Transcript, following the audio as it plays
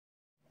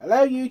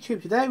Hello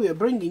YouTube, today we are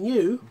bringing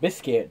you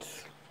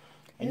biscuits.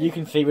 And you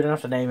can see we don't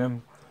have to name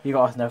them. You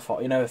got us no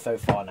far, you know so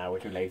far now, we're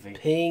too lazy.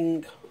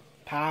 Pink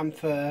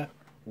Panther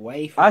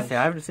wafers. I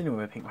haven't seen them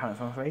with Pink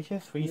Panther for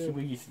ages. We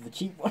used the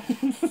cheap ones.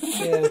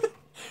 Yeah.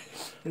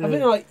 I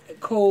think like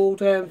called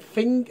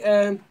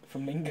Flamingos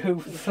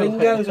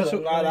Fingos or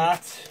something like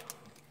that.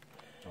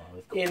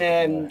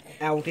 In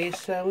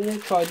Aldi's, so we're going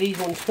to try these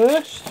ones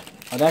first.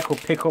 Oh, they're called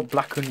Pick Up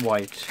Black and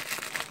White.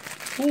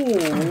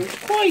 Ooh,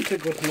 quite a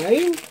good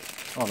name.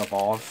 Oh, the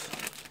bars.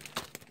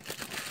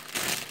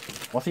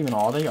 What even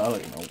are they? I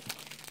don't know.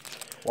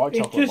 White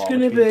chocolate it's just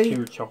going to be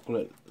two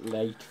chocolate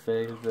late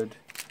flavoured.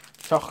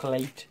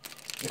 Chocolate.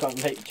 We've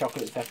got late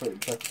chocolate separate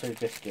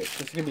biscuits.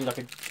 This is going to be like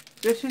a...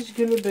 This is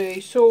going to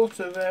be sort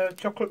of a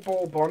chocolate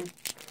bourbon.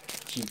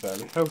 Cheaper.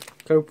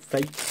 Go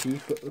fake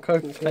cheese. Go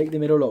fake the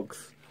middle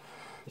looks.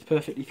 It's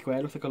perfectly square.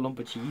 It looks like a lump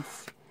of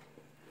cheese.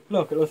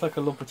 Look, it looks like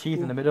a lump of cheese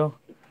in the middle.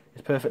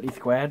 It's perfectly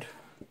squared.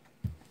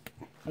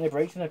 And it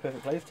breaks in a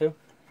perfect place too.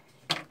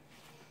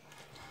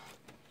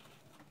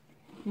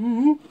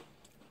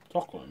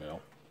 Chocolate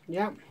milk.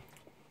 Yeah.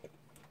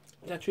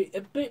 It's actually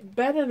a bit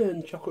better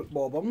than chocolate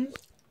bourbons.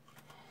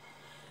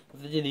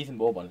 If they did these in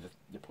bourbons,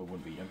 they probably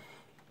wouldn't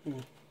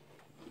beat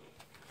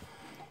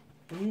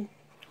them.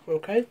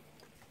 Okay.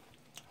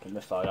 Get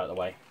this side out of the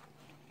way.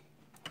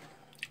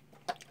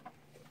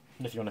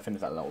 If you want to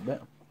finish that a little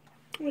bit.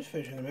 Let's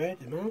finish in a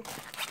minute, man.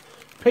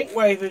 Pink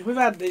wafers, we've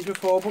had these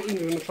before, but we're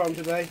going to try them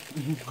today.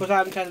 Because I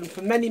haven't had them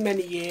for many,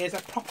 many years.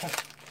 A proper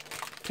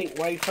pink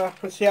wafer.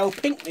 Let's see how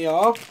pink they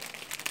are.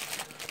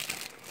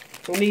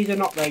 Well, these are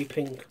not very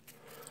pink.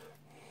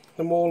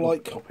 They're more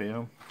like... Up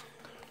here.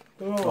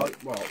 They're more like,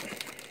 well...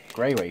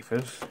 grey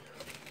wafers.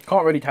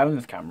 Can't really tell in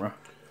this camera.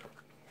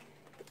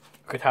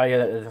 I could tell you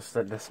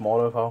that they're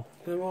smaller as well.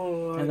 They're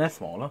more like... And they're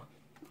smaller.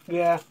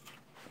 Yeah.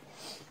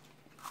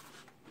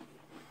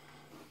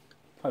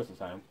 Close the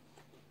same.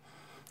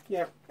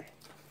 Yeah.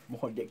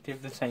 More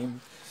addictive, the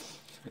same.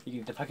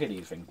 You could pack of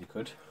these things, you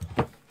could.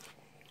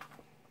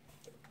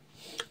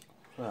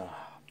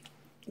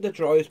 They're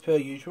dry as per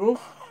usual.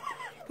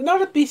 They're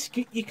not a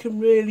biscuit you can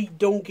really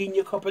dunk in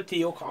your cup of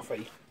tea or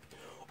coffee.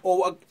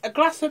 Or a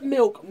glass of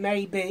milk,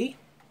 maybe.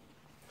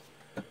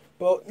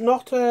 But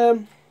not, Nice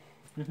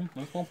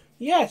one.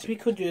 yes, we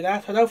could do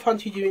that. I don't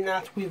fancy doing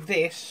that with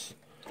this.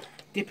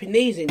 Dipping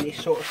these in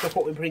this sort of stuff,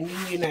 what we're bringing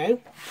you now.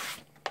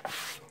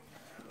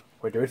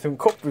 We're doing some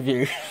cup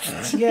reviews.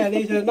 Yeah,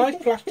 these are nice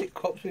plastic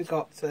cups we've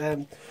got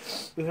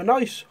with a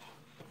nice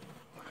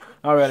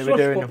Oh really, we're slush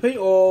doing puppy,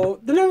 or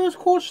they never was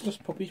called slush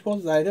puppies,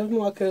 was they? They was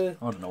more like a...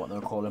 I don't know what they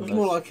were calling It them.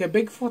 was more like a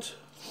Bigfoot.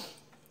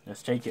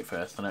 Let's shake it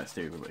first, and let's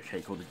do a bit of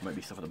shake, or there might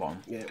be stuff at the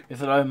bottom. Yeah.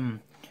 It's a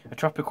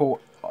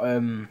tropical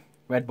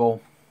Red Bull.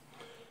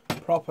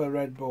 Proper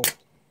Red Bull.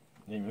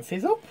 Didn't even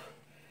fizz up.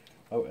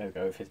 Oh, there we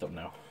go, it fizzed up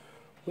now.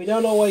 We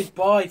don't always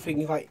buy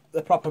things like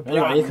the proper brands.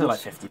 Anyway, these are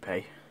like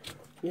 50p.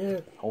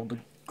 Yeah. Hold the...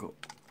 Oh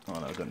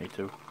no, I don't need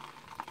to.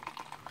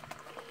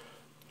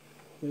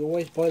 We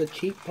always buy the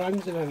cheap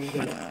brands and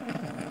everything.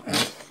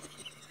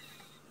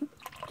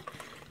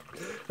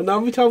 And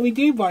every time we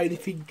do buy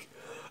anything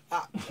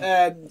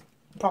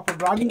proper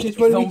brands, it's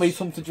when Somebody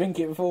some to drink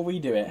it before we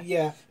do it.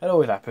 Yeah. That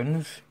always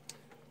happens.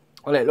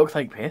 Well, it looks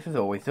like piss, as it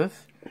always does.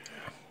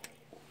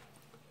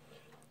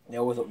 They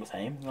always look the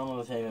same. None of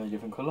the same in a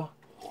different colour.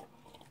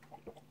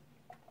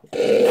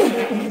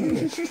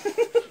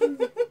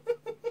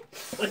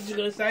 What you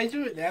going to say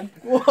to it then?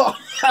 What?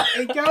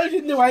 It goes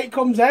in the way it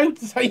comes out,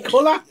 the same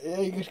colour. Yeah,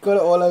 you just got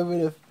it all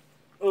over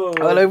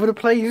all over the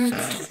place. You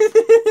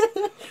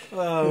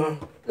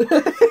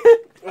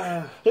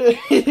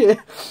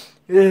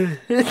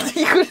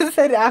could have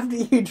said it after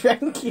you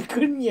drank it,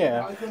 couldn't you?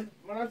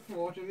 When I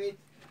thought of it.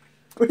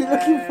 What are you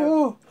looking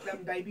for?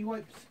 Them baby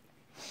wipes.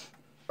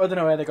 I don't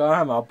know where they go.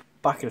 I'm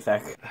back in a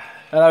sec.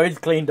 Hello, it's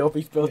cleaned up.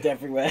 He's spilled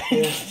everywhere.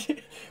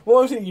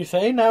 What was it you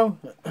saying now?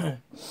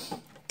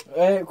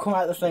 Come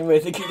out the same way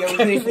as it goes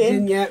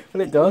in. Yeah.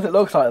 Well, it does. It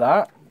looks like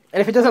that. And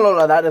if it doesn't look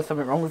like that, there's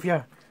something wrong with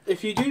you.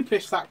 If you do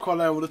piss that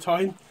colour all the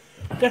time,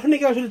 definitely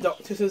go to the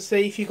doctors and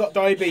see if you've got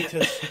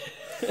diabetes.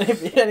 And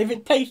if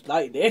it tastes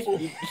like this,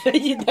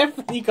 you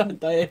definitely got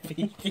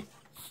diabetes.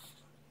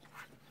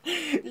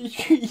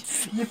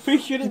 Your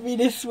fish shouldn't be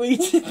this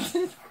sweet.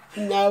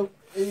 No.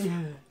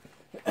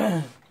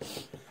 If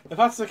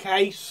that's the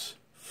case,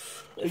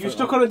 if you're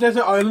stuck on a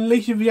desert island, at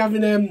least you'll be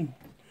having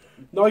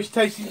nice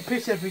tasting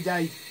piss every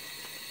day.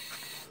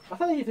 I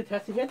thought you used to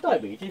test to get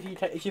diabetes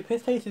if your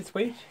piss tasted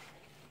sweet.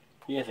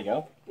 Years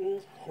ago.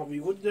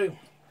 Probably would do.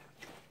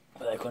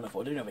 But they couldn't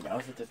afford anything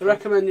else. They're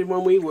recommending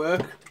when we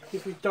work,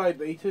 if you've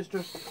diabetes,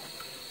 just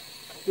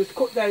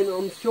cut down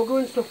on sugar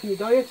and stuff in your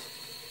diet.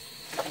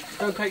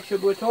 Don't take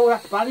sugar at all,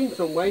 that's bad in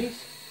some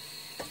ways.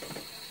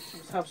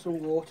 Just have some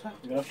water.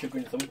 You have sugar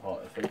in some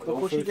part of food. Of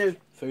course you do.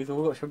 Food's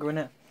all got sugar in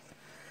it.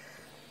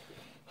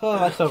 Oh,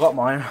 I still got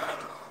mine.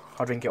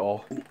 I'll drink it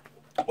all.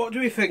 What do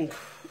we think?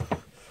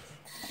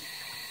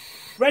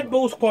 Red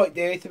Bull's quite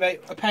dear, it's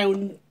about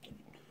 £1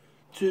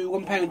 to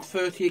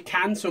 £1.30 a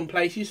can some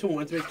places,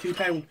 somewhere it's about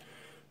 £2.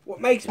 what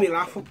makes me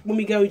laugh when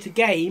we go into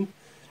game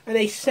and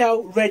they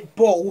sell Red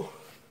Bull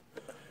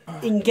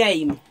in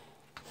game.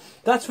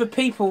 That's for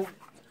people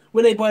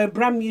when they buy a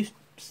brand new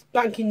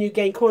spanking new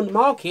game coming on the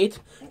market.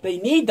 They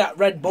need that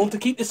Red Bull to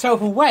keep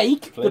themselves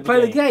awake to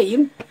play the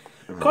game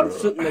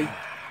constantly.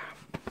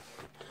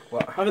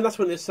 What? I think that's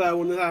when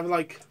they have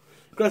like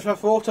Grand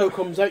Theft Auto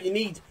comes out. You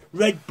need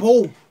Red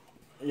Bull.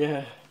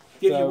 Yeah.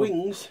 Give you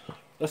wings.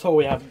 That's all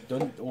we have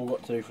done. All we've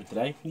got to do for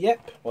today.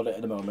 Yep. Well,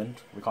 at the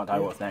moment, we can't tell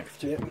you what's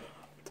next. Yep.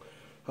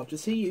 Hope to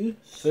see you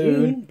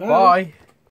Soon. Bye. Bye.